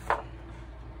see.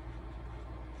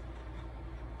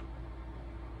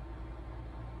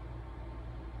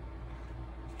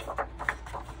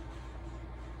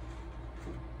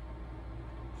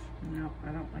 No,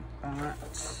 I don't like that.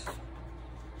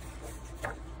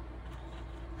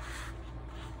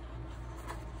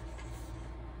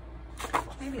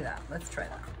 Maybe that. Let's try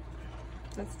that.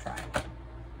 Let's try it.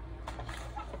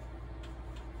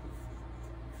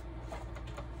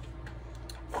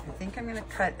 I think I'm going to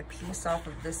cut a piece off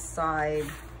of this side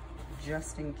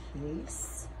just in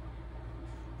case.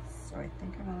 So I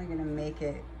think I'm only going to make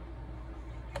it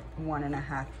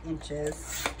 1.5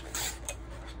 inches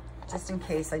just in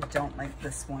case I don't like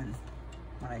this one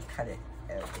when I cut it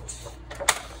out.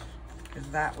 Because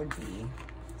that would be,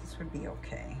 this would be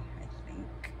okay, I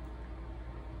think.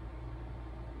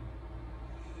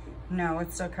 No,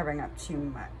 it's still covering up too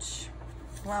much.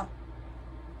 Well,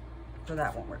 so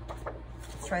that won't work.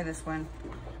 Let's try this one.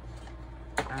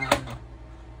 I'll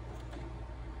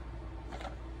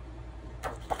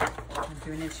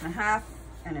do 1.5 inches,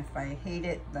 and if I hate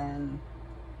it, then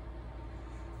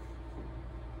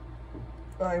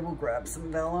I will grab some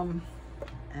vellum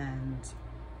and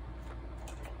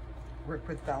work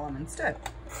with vellum instead,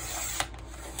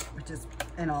 which is,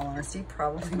 in all honesty,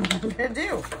 probably what I'm gonna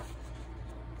do.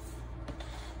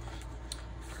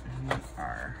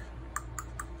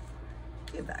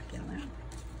 Get back in there.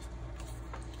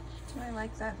 Do I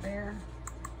like that there?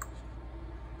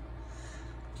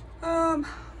 No,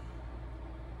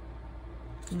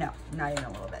 not even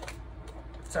a little bit.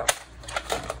 So,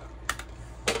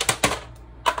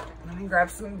 let me grab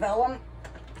some vellum.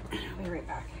 I'll be right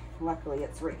back. Luckily,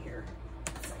 it's right here,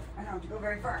 so I don't have to go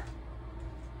very far.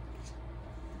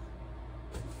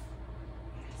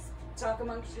 Talk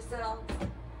amongst yourselves.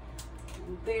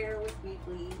 Bear with me,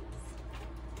 please.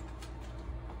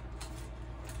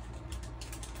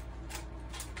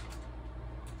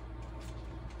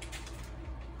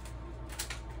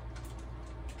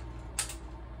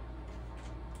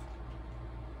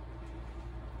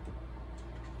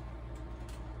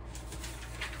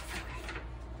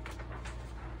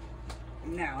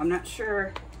 Now, I'm not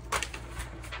sure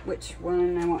which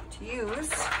one I want to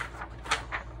use,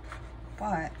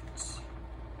 but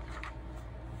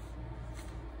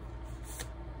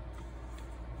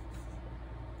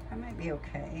that might be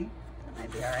okay. That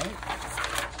might be all right.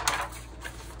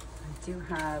 I do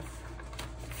have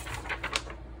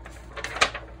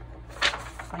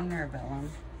plainer vellum.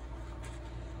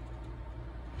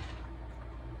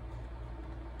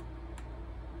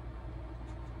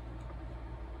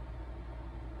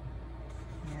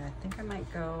 Yeah, I think I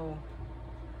might go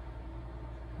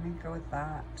with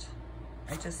that.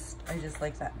 I just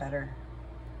like that better.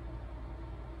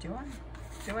 Do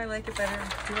I like it better?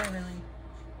 Do I really?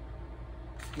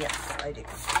 Yes, I do.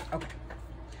 Okay.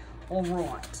 All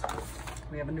right.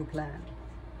 We have a new plan.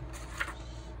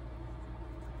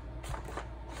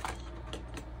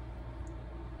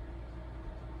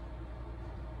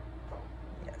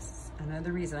 Yes.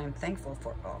 Another reason I'm thankful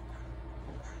for, oh,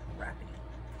 crappy.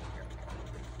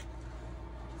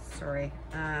 Sorry.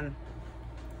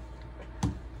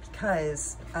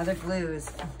 Because other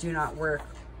glues do not work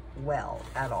well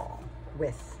at all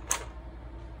with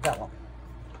vellum.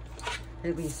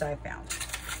 At least I found.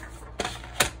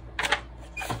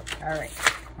 All right,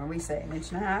 what do we say, 1.5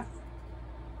 inches?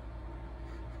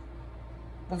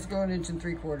 Let's go 1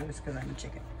 3/4 inches because I'm a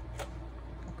chicken.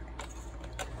 Okay.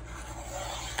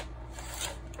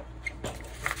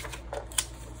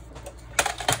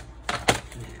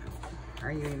 Now,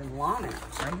 are you even long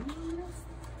enough? Are you long enough?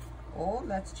 Oh,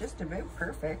 that's just about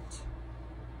perfect.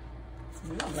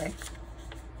 Lovely.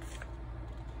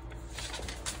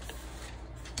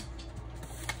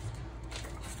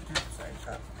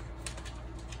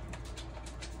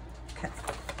 Okay,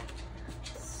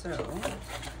 so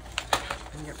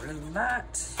get rid of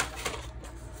that.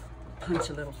 Punch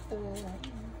a little hole,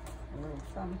 a little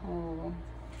thumb hole.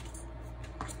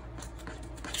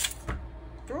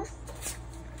 Oof.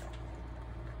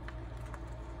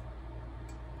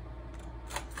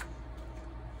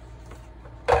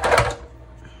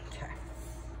 Okay.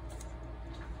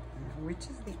 Now, which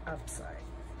is the upside?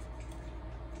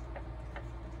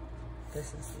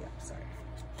 This is the upside.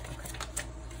 Okay.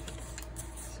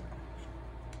 So,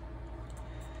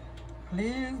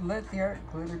 please let the art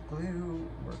glitter glue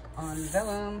work on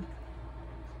vellum.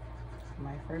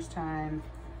 My first time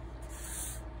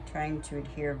trying to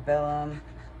adhere vellum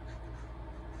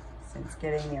since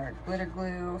getting the art glitter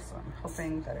glue, so I'm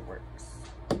hoping that it works.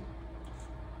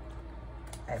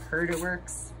 I've heard it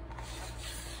works.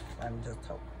 I'm just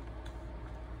hoping.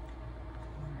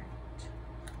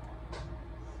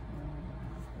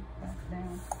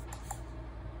 Down.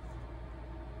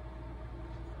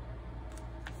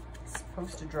 It's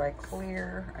supposed to dry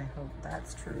clear. I hope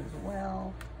that's true as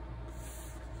well.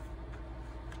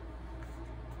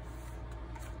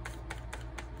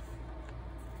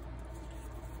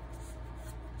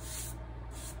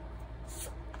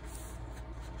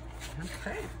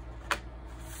 Okay.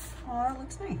 Oh, that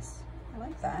looks nice. I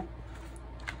like that.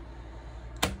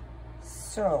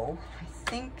 So I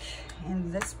think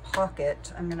in this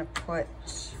pocket, I'm gonna put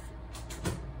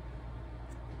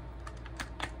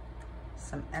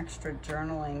some extra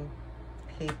journaling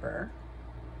paper.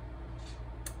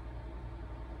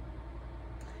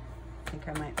 I think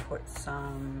I might put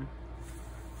some,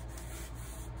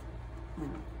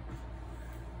 I'm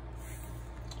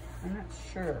not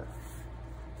sure.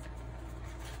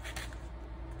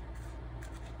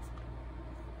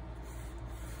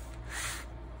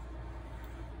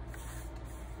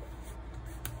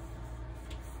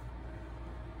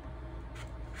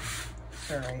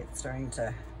 Sorry, it's starting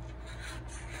to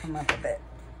come up a bit.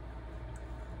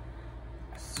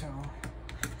 So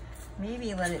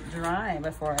maybe let it dry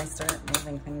before I start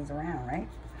moving things around, right?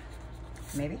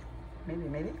 Maybe,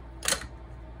 maybe.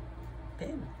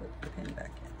 Pin, put the pin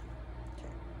back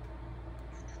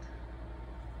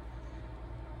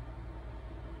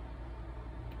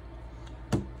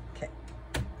in. Okay,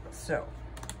 so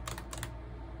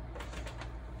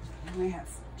I have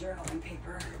some journaling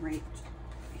paper right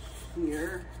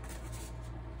here.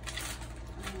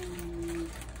 I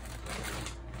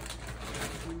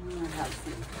have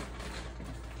some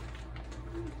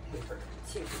paper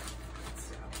too.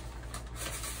 So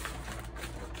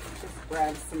just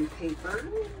grab some paper.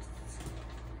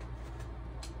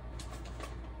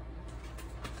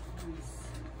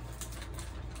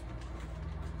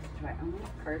 Do I only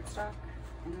have cardstock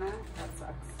in that? That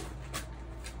sucks.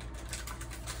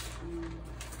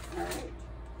 All right.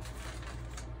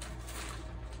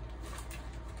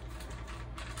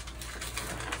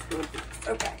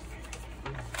 Okay.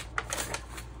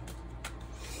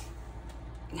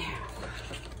 Now,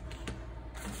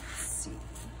 let's see.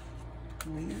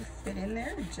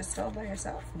 just all by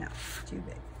yourself? No, too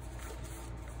big.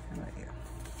 How about you?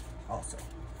 Also.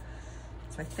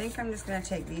 So I think I'm just gonna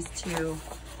take these two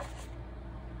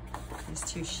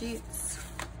sheets.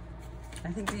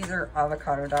 I think these are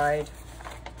avocado dyed.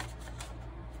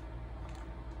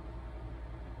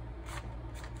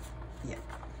 Yeah,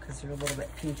 because they're a little bit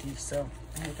pinky, so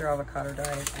I think they're avocado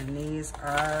dyed. And these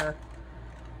are,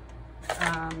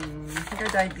 I think I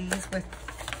dyed these with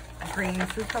green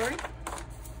food coloring.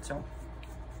 So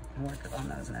I'll work on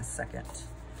those in a second.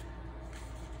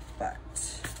 But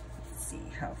let's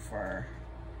see how far.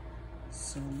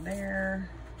 So there.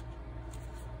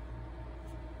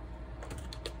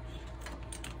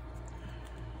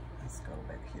 Let's go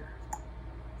right here.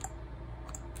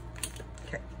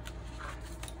 Okay.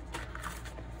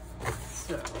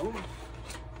 So,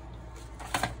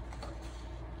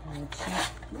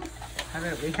 how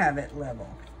about we have it level?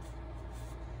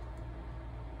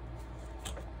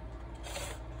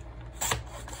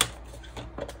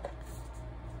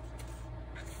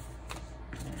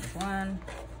 There's one.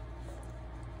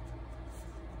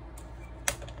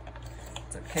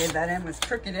 It's okay, that end was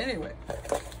crooked anyway.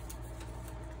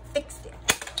 Fixed it.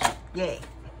 Yay.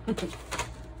 Okay.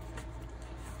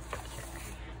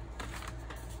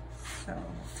 So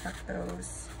we'll tuck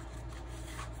those.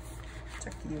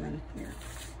 Tuck you in here.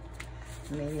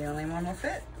 Maybe only one will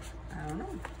fit. I don't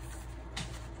know.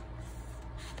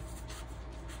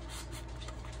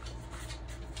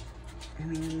 I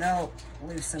mean, they'll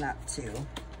loosen up too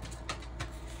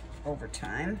over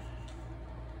time.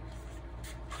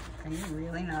 Are you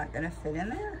really not gonna fit in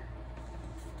there?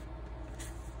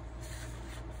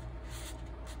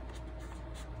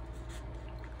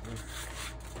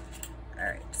 All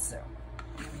right, so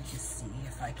let me just see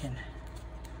if I can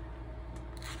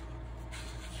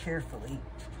carefully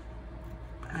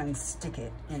unstick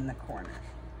it in the corner,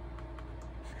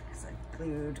 because I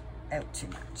glued out too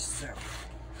much. So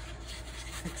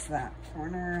fix that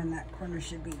corner, and that corner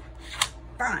should be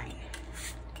fine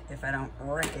if I don't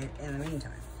wreck it in the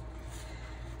meantime.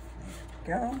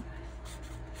 There we go.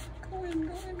 Go in,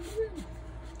 go in, go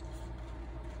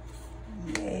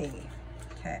in. Yay.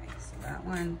 Okay, so that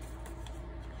one.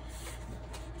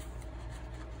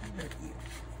 How about you?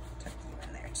 Tuck you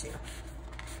in there too.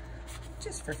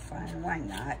 Just for fun, why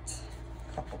not?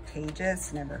 A couple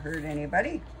pages, never hurt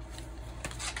anybody.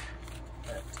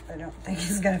 But I don't think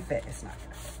it's gonna fit. It's not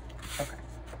gonna fit. Okay.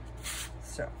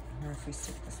 So, or if we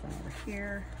stick this one over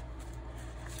here.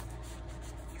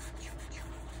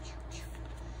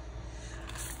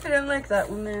 I don't like that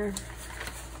one there.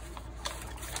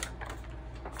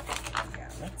 Yeah,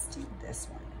 let's do this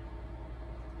one.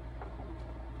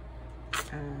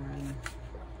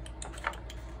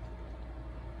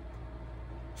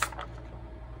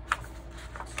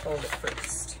 Fold it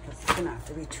first, because it's gonna have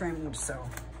to be trimmed, so.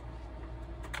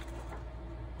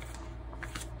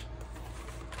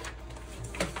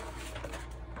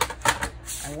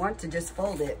 I want to just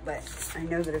fold it, but I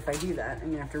know that if I do that,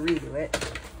 I'm gonna have to redo it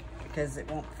because it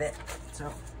won't fit,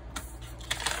 so.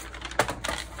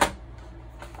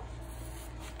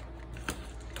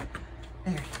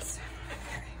 There it is.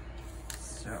 Okay,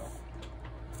 so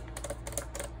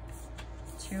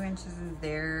 2 inches is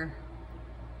there.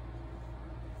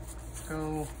 Let's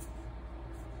go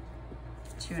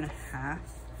 2.5.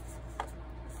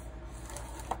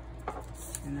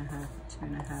 2.5,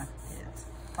 2.5 is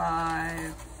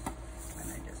 5. And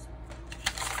I just,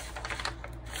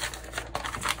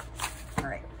 all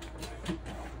right.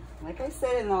 Like I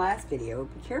said in the last video,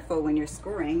 be careful when you're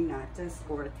scoring not to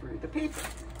score through the paper.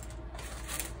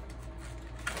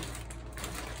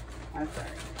 I'm sorry,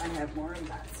 I have more of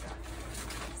that stuff.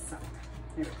 So,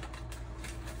 here we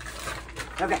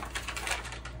go. Okay,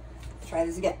 try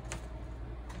this again.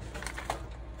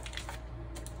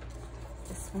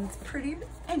 This one's prettier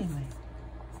anyway.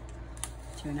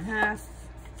 2.5,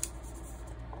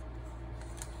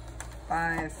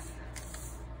 5,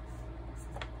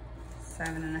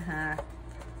 7.5,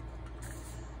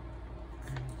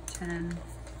 10.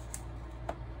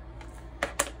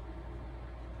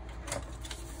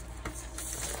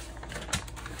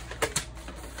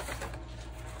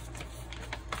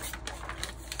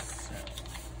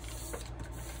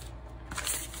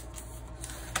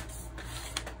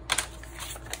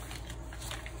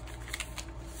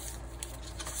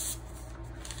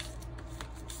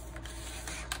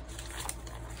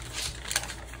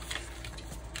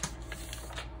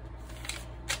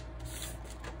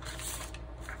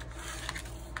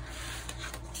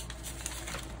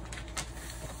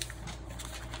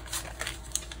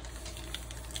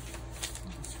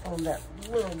 Fold that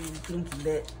little dinky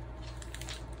bit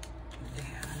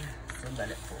down so that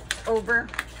it folds over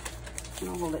and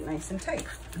I'll hold it nice and tight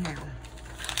now.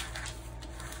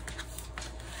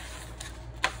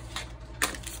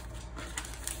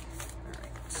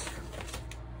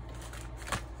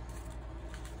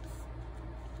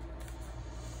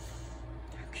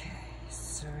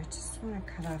 So I just want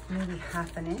to cut off maybe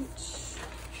 1/2 inch.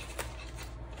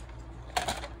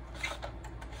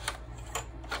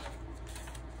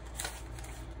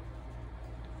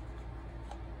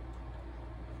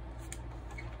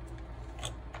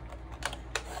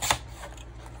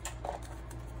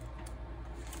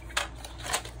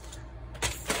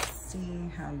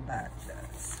 See how that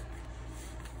does.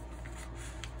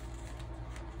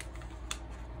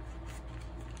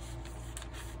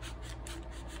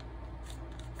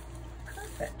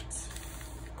 Perfect.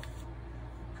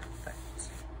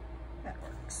 That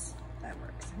works.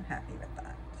 I'm happy with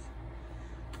that.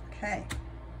 Okay.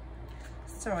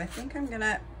 So I think I'm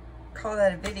gonna call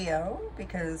that a video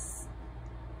because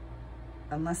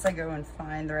unless I go and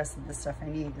find the rest of the stuff I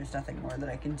need, there's nothing more that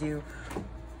I can do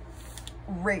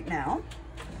right now.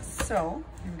 So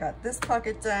we've got this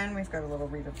pocket done. We've got a little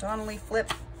Rita Donnelly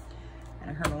flip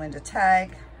and a Hermelinda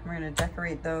tag. We're gonna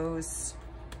decorate those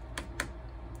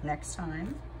next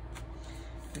time.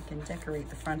 We can decorate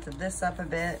the front of this up a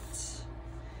bit.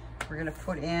 We're gonna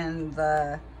put in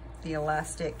the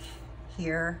elastic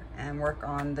here and work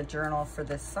on the journal for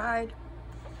this side.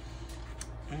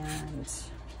 And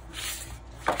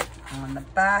on the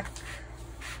back,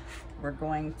 we're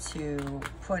going to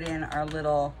put in our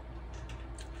little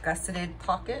gusseted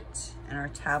pocket and our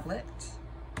tablet.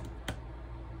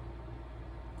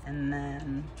 And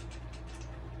then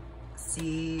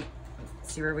see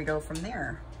where we go from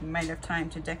there. We might have time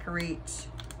to decorate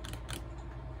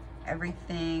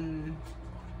everything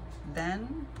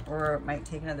then, or it might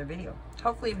take another video.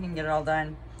 Hopefully we can get it all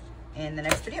done in the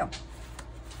next video.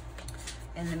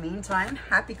 In the meantime,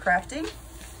 happy crafting.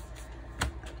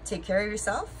 Take care of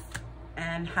yourself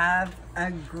and have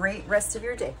a great rest of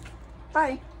your day.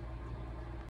 Bye.